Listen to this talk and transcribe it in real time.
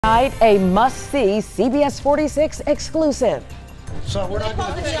Tonight, a must-see CBS 46 exclusive. So we're not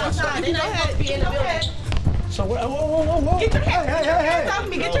going to discuss it. You know how to be in the building. So whoa. Get your hands off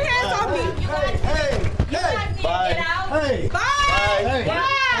me. Get your hands off me. Hey. Bye. Hey. Bye.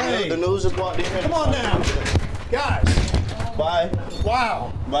 Hey. The news is what. Come on now. Guys. Bye.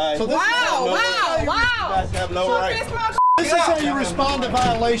 Wow. Bye. So this is how You guys have no right. This is how you respond to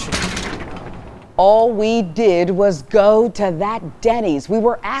violations. All we did was go to that Denny's. We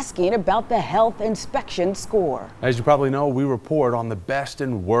were asking about the health inspection score. As you probably know, we report on the best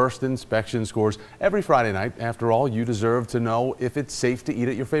and worst inspection scores every Friday night. After all, you deserve to know if it's safe to eat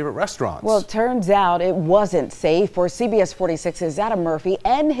at your favorite restaurants. Well, it turns out it wasn't safe for CBS 46's Adam Murphy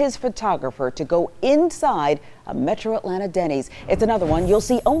and his photographer to go inside a Metro Atlanta Denny's. It's another one you'll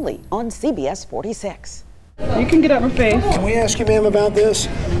see only on CBS 46. You can get up and face. Can we ask you, ma'am, about this?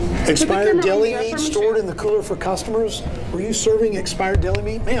 Expired deli meat stored in the cooler for customers? Were you serving expired deli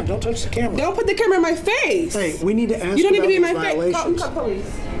meat? Ma'am, don't touch the camera. Don't put the camera in my face. Hey, we need to ask You don't need about to be in these my face. violations. Call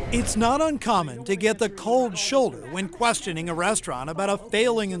police. It's not uncommon to get the cold shoulder when questioning a restaurant about a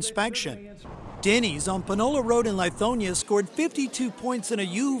failing inspection. Denny's on Panola Road in Lithonia scored 52 points in a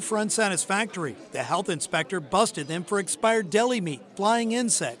U for unsatisfactory. The health inspector busted them for expired deli meat, flying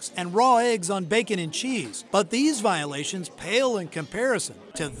insects, and raw eggs on bacon and cheese. But these violations pale in comparison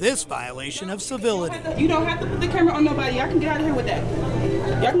to this violation of civility. You don't have to put the camera on nobody. Y'all can get out of here with that.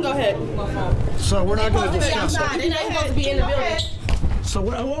 Y'all can go ahead. So we're not going to discuss it. They're not supposed to be in the building. So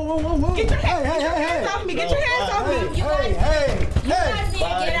whoa. Get your hands off me. Get your hands off me. Hey.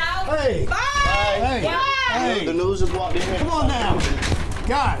 Bye. The news is what. Come on now.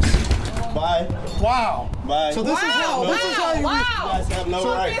 Guys. Bye. Wow. Bye. So this is how you You guys have no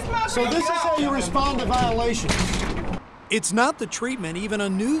right. So this is how you respond to violations. It's not the treatment even a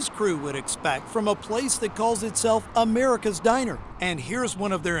news crew would expect from a place that calls itself America's Diner. And here's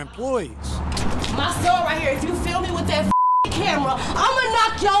one of their employees. My son right here, if you film me with that camera, I'ma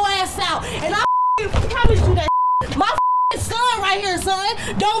knock your ass out. And I promise you that my son right here, son,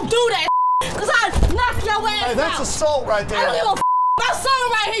 don't do that because I knock your ass out. Hey, that's assault right there. I don't give a my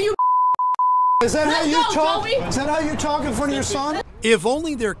son right here, you. Is that how you talk? Joey. Is that how you talk in front of your son? If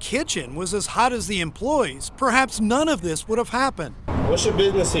only their kitchen was as hot as the employees, perhaps none of this would have happened. What's your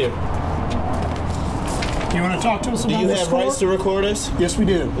business here? You want to talk to us Do about you this have score? rights to record us? Yes, we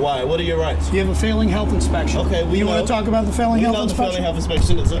do. Why? What are your rights? You have a failing health inspection. Okay, You want to talk about the failing health the inspection? failing health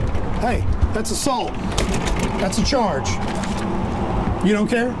inspection is it? Hey, that's assault. That's a charge. You don't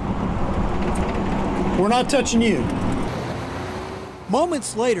care? We're not touching you.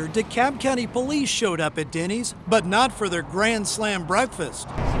 Moments later, DeKalb County Police showed up at Denny's, but not for their Grand Slam breakfast.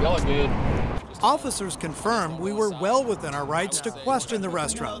 Y'all are good. Officers confirmed we were well within our rights to question the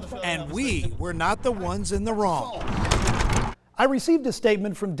restaurant, and we were not the ones in the wrong. I received a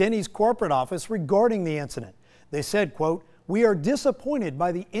statement from Denny's corporate office regarding the incident. They said, quote, "We are disappointed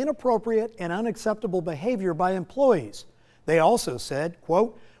by the inappropriate and unacceptable behavior by employees." They also said,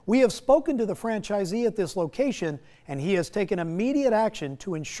 quote, "We have spoken to the franchisee at this location and he has taken immediate action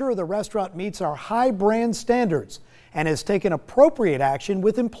to ensure the restaurant meets our high brand standards and has taken appropriate action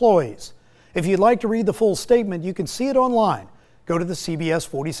with employees." If you'd like to read the full statement, you can see it online. Go to the CBS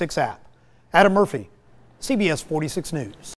 46 app. Adam Murphy, CBS 46 News.